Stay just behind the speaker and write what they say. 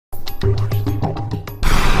We're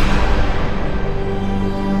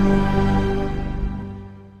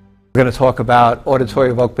going to talk about auditory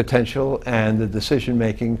evoked potential and the decision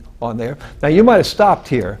making on there. Now you might have stopped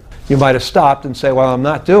here. You might have stopped and say, well, I'm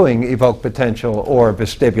not doing evoked potential or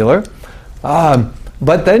vestibular.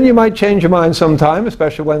 But then you might change your mind sometime,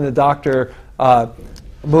 especially when the doctor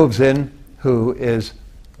moves in who is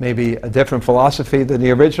maybe a different philosophy than the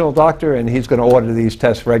original doctor, and he's going to order these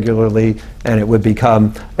tests regularly, and it would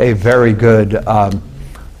become a very good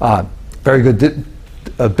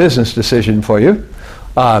business decision for you.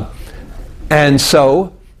 And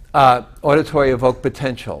so, auditory evoked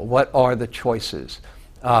potential, what are the choices?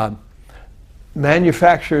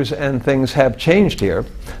 Manufacturers and things have changed here.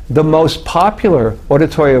 The most popular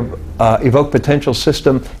auditory evoked potential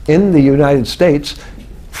system in the United States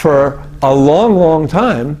for a long, long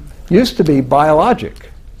time used to be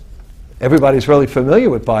biologic. Everybody's really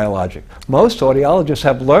familiar with biologic. Most audiologists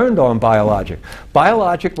have learned on biologic.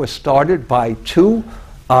 Biologic was started by two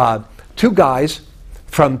guys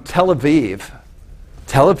from Tel Aviv,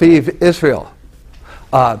 Israel,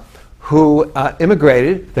 who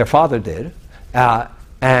immigrated. Their father did,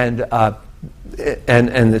 and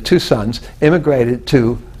the two sons immigrated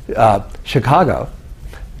to Chicago,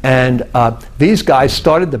 and these guys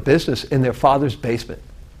started the business in their father's basement.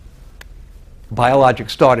 Biologic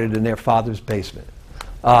started in their father's basement.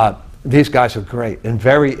 These guys are great and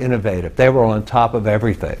very innovative. They were on top of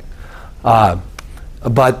everything.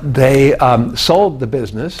 But they sold the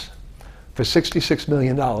business for $66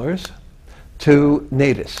 million to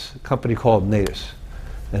Natus, a company called Natus.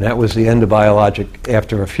 And that was the end of biologic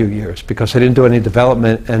after a few years because they didn't do any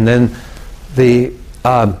development, and then the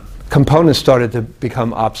components started to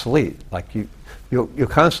become obsolete. Like you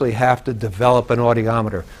constantly have to develop an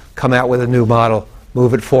audiometer, come out with a new model,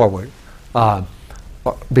 move it forward.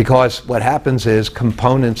 Because what happens is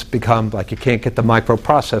components become, like you can't get the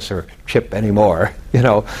microprocessor chip anymore. You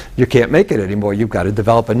know, you can't make it anymore. You've got to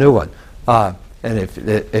develop a new one. And if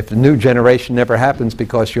the new generation never happens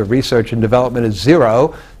because your research and development is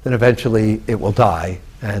zero, then eventually it will die.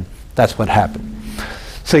 And that's what happened.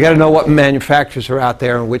 So you got to know what manufacturers are out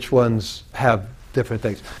there and which ones have different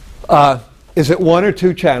things. Is it one or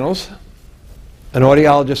two channels? An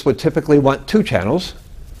audiologist would typically want two channels,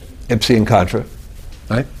 IPSI and Contra.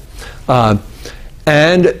 Right?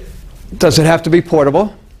 And does it have to be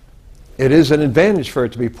portable? It is an advantage for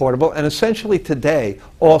it to be portable, and essentially today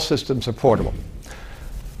all systems are portable.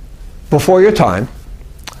 Before your time,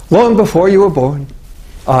 long before you were born,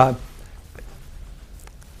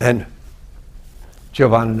 and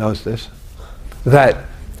Giovanna knows this, that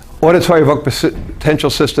auditory evoked potential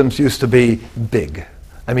systems used to be big.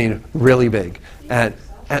 I mean, really big. And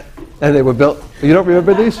they were built, you don't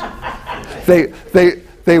remember these?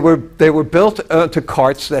 They were built to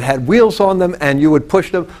carts that had wheels on them, and you would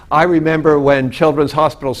push them. I remember when Children's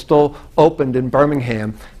Hospital still opened in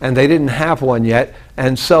Birmingham, and they didn't have one yet.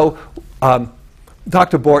 And so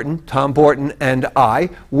Dr. Borton, Tom Borton, and I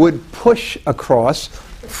would push across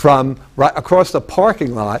right across the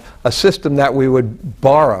parking lot a system that we would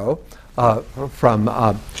borrow from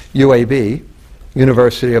UAB,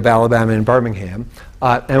 University of Alabama in Birmingham.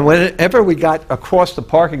 And whenever we got across the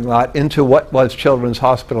parking lot into what was Children's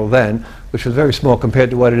Hospital then, which was very small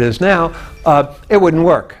compared to what it is now, it wouldn't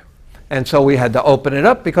work. And so we had to open it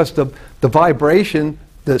up because the vibration,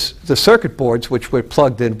 the circuit boards which were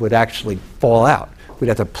plugged in would actually fall out. We'd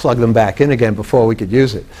have to plug them back in again before we could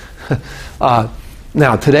use it.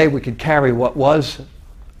 Now today we could carry what was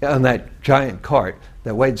on that giant cart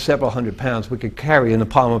that weighed several hundred pounds, we could carry in the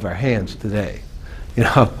palm of our hands today. You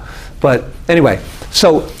know, but anyway,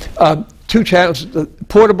 so two channels,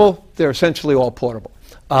 portable, they're essentially all portable.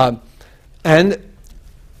 And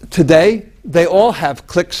today, they all have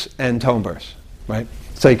clicks and tone bursts, right?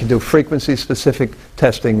 So you can do frequency-specific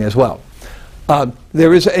testing as well.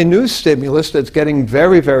 There is a new stimulus that's getting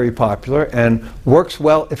very, very popular and works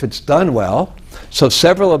well if it's done well. So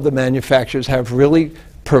several of the manufacturers have really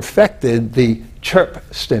perfected the chirp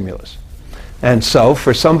stimulus. And so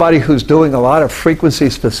for somebody who's doing a lot of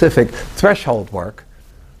frequency-specific threshold work,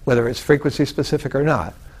 whether it's frequency-specific or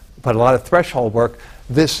not, but a lot of threshold work,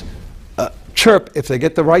 this chirp, if they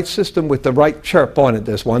get the right system with the right chirp on it,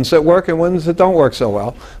 there's ones that work and ones that don't work so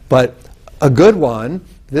well, but a good one,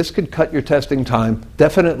 this could cut your testing time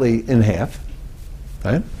definitely in half,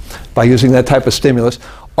 right, by using that type of stimulus.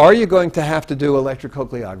 Are you going to have to do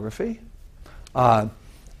electrocochleography?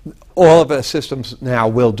 All of the systems now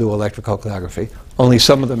will do electrocochleography. Only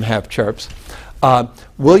some of them have chirps.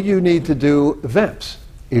 Will you need to do VEMPs,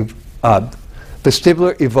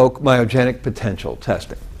 vestibular evoked myogenic potential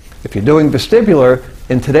testing? If you're doing vestibular,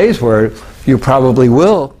 in today's world, you probably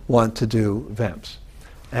will want to do vents.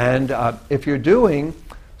 And if you're doing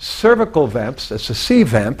cervical vents, that's a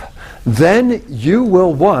C-vent, then you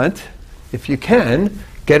will want, if you can,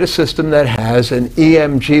 get a system that has an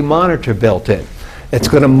EMG monitor built in. It's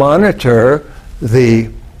going to monitor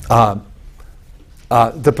the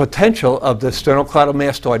potential of the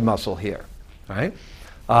sternocleidomastoid muscle here, right?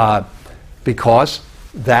 Because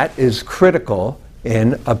that is critical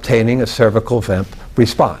in obtaining a cervical vent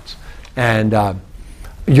response. And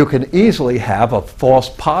you can easily have a false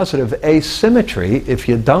positive asymmetry if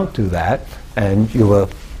you don't do that, and you will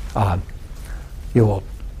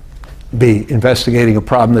be investigating a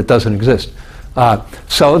problem that doesn't exist.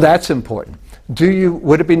 So that's important.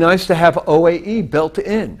 Would it be nice to have OAE built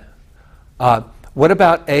in? What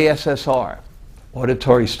about ASSR,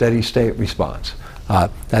 auditory steady state response?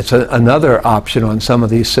 That's another option on some of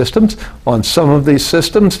these systems. On some of these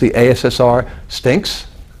systems, the ASSR stinks.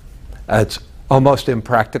 It's almost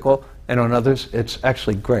impractical, and on others, it's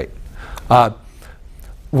actually great.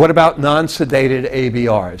 What about non-sedated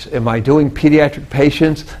ABRs? Am I doing pediatric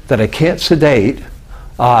patients that I can't sedate,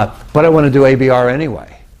 but I want to do ABR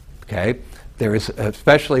anyway? Okay, there is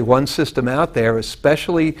especially one system out there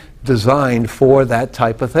especially designed for that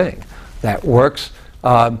type of thing that works.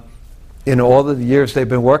 In all the years they've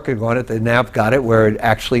been working on it, they now have got it where it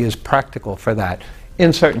actually is practical for that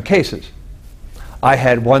in certain cases. I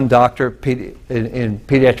had one doctor in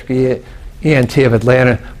pediatric ENT of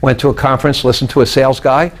Atlanta, went to a conference, listened to a sales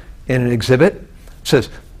guy in an exhibit, says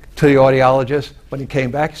to the audiologist, when he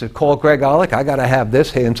came back, he said, call Greg Olick, I got to have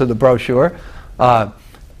this, hands in the brochure.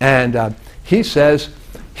 He says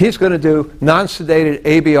he's going to do non-sedated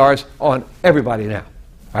ABRs on everybody now.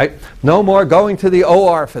 Right? No more going to the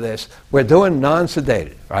OR for this. We're doing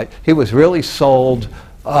non-sedated. Right? He was really sold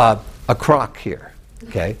a crock here.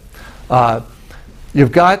 Okay?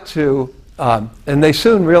 You've got to, and they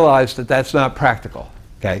soon realized that that's not practical.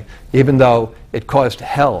 Okay? Even though it caused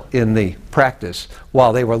hell in the practice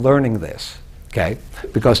while they were learning this. Okay?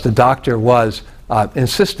 Because the doctor was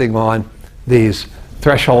insisting on these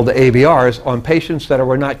threshold ABRs on patients that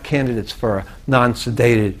were not candidates for a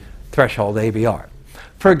non-sedated threshold ABR.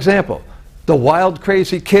 For example, the wild,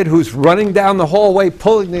 crazy kid who's running down the hallway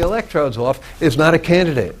pulling the electrodes off is not a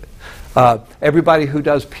candidate. Everybody who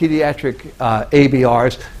does pediatric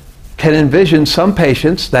ABRs can envision some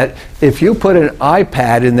patients that if you put an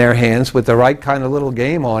iPad in their hands with the right kind of little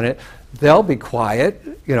game on it, they'll be quiet,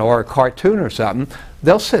 or a cartoon or something.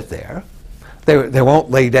 They'll sit there. They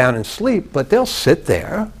won't lay down and sleep, but they'll sit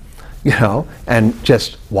there, and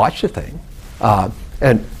just watch the thing,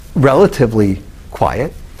 and relatively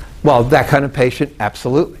quiet. Well, that kind of patient,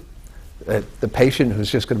 absolutely. The patient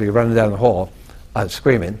who's just going to be running down the hall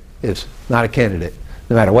screaming is not a candidate,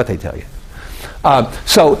 no matter what they tell you.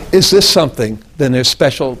 So is this something? Then there's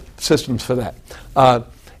special systems for that.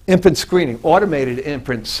 Infant screening, automated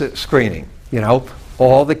infant screening.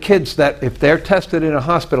 All the kids that, if they're tested in a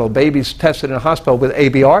hospital, babies tested in a hospital with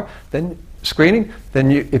ABR, then screening,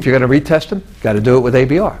 then if you're going to retest them, you've got to do it with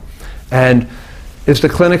ABR. And is the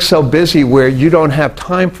clinic so busy where you don't have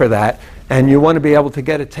time for that, and you want to be able to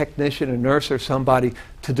get a technician, a nurse, or somebody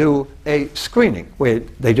to do a screening where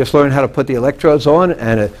they just learn how to put the electrodes on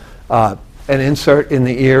and an insert in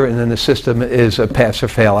the ear, and then the system is a pass or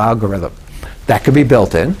fail algorithm. That could be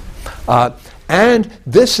built in. And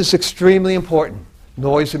this is extremely important,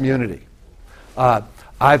 noise immunity.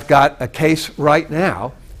 I've got a case right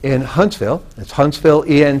now in Huntsville. It's Huntsville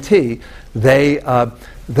ENT.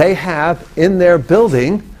 They have in their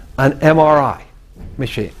building an MRI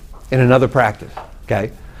machine in another practice.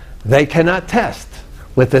 Okay, they cannot test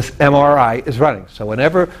with this MRI is running. So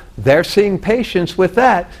whenever they're seeing patients with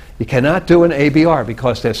that, you cannot do an ABR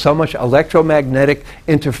because there's so much electromagnetic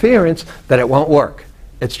interference that it won't work.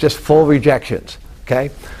 It's just full rejections.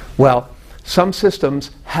 Okay, well, some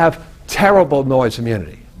systems have terrible noise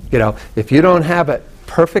immunity. If you don't have a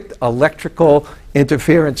perfect electrical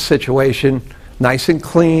interference situation, nice and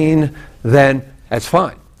clean, then that's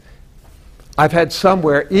fine. I've had some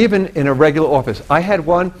where even in a regular office, I had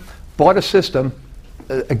one, bought a system,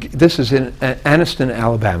 this is in Anniston,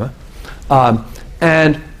 Alabama,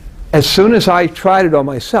 and as soon as I tried it on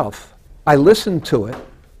myself, I listened to it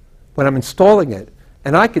when I'm installing it,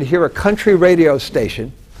 and I could hear a country radio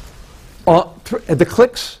station, the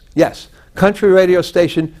clicks, yes, country radio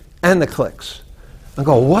station and the clicks. I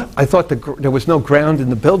go, what? I thought there was no ground in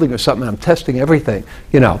the building or something. I'm testing everything,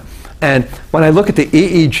 And when I look at the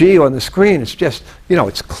EEG on the screen, it's just,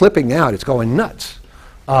 it's clipping out. It's going nuts.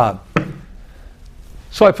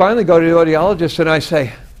 So I finally go to the audiologist and I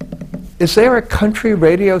say, is there a country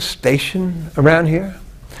radio station around here?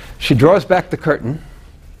 She draws back the curtain,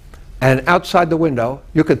 and outside the window,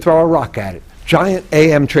 you could throw a rock at it. Giant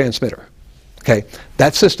AM transmitter. Okay,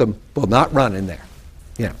 that system will not run in there.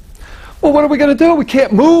 Yeah. Well, what are we going to do? We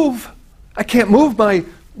can't move. I can't move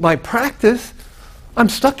my practice. I'm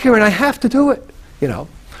stuck here, and I have to do it. You know.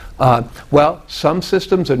 Well, some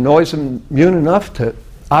systems are noise immune enough to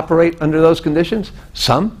operate under those conditions.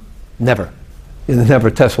 Some, never. You never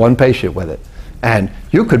test one patient with it. And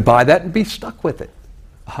you could buy that and be stuck with it.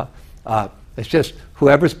 It's just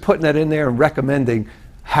whoever's putting that in there and recommending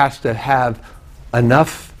has to have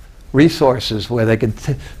enough resources where they could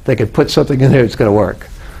put something in there that's going to work.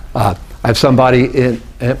 I have somebody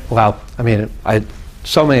well, I mean,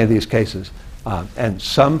 so many of these cases, and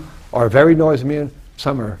some are very noise immune,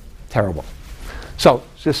 some are terrible. So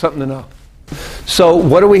it's just something to know. So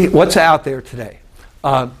what's out there today?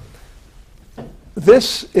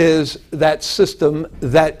 This is that system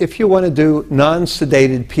that if you want to do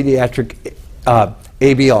non-sedated pediatric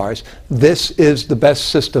ABRs, this is the best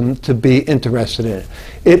system to be interested in.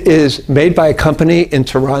 It is made by a company in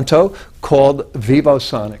Toronto called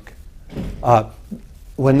VivoSonic.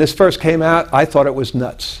 When this first came out, I thought it was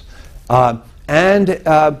nuts. And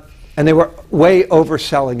they were way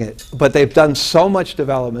overselling it, but they've done so much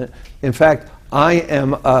development. In fact, I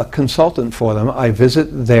am a consultant for them. I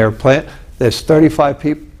visit their plant. There's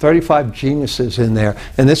 35 geniuses in there,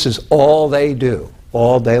 and this is all they do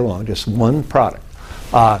all day long, just one product.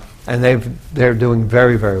 And they're doing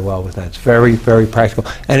very, very well with that. It's very, very practical.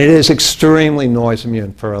 And it is extremely noise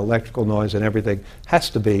immune for electrical noise and everything. Has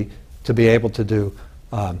to be able to do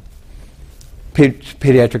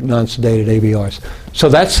pediatric non-sedated ABRs. So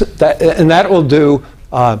that's that, and that will do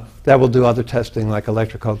other testing like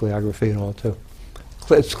electrocoagulography and all too.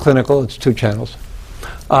 It's clinical. It's 2 channels.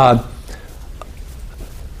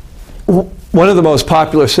 One of the most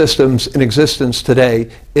popular systems in existence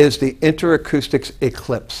today is the Med-Acoustics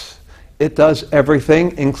Eclipse. It does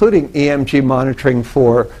everything, including EMG monitoring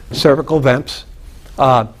for cervical vents,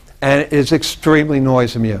 and it is extremely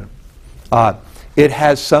noise immune. It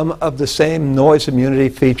has some of the same noise immunity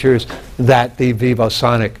features that the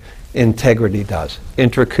VivoSonic Integrity does,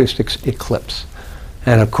 Med-Acoustics Eclipse.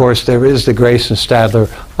 And of course, there is the Grayson Stadler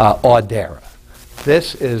Audera.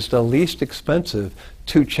 This is the least expensive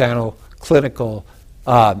 2-channel clinical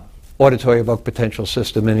auditory evoked potential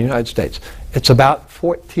system in the United States. It's about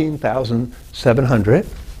 $14,700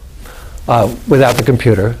 without the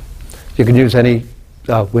computer. You can use any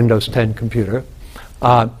Windows 10 computer.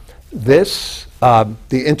 The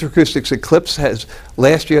Med-Acoustics Eclipse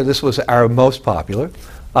last year this was our most popular.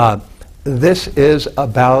 This is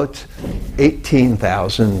about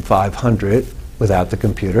 $18,500 without the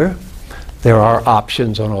computer. There are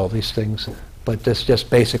options on all these things, but this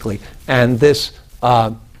just basically, and this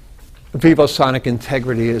VivoSonic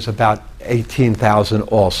Integrity is about $18,000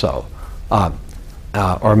 also,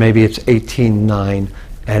 or maybe it's $18,900,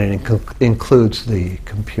 and it includes the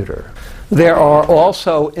computer. There are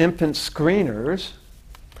also infant screeners.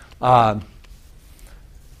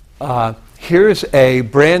 Here's a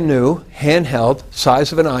brand new handheld,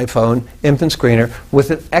 size of an iPhone, infant screener with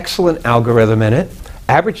an excellent algorithm in it.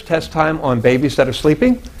 Average test time on babies that are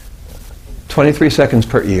sleeping, 23 seconds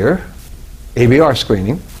per ear, ABR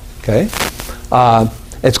screening, okay?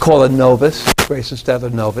 It's called a Novus, Grayson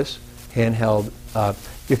Stadler Novus, handheld.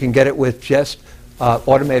 You can get it with just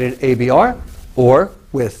automated ABR or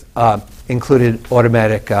with included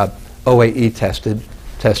automatic OAE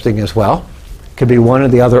testing as well. Could be one or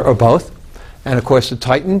the other or both. And of course the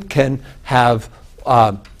Titan can have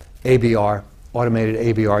ABR, automated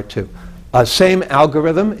ABR too. Same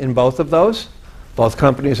algorithm in both of those. Both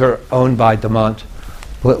companies are owned by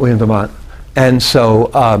William Demont. And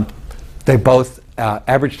so they both,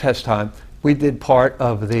 average test time, we did part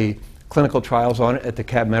of the clinical trials on it at the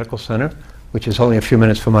Cab Medical Center, which is only a few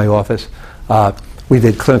minutes from my office. We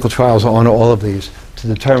did clinical trials on all of these to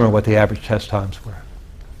determine what the average test times were.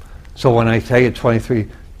 So when I tell you 23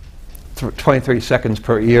 seconds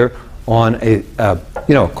per ear on a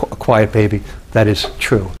quiet baby, that is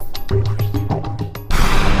true.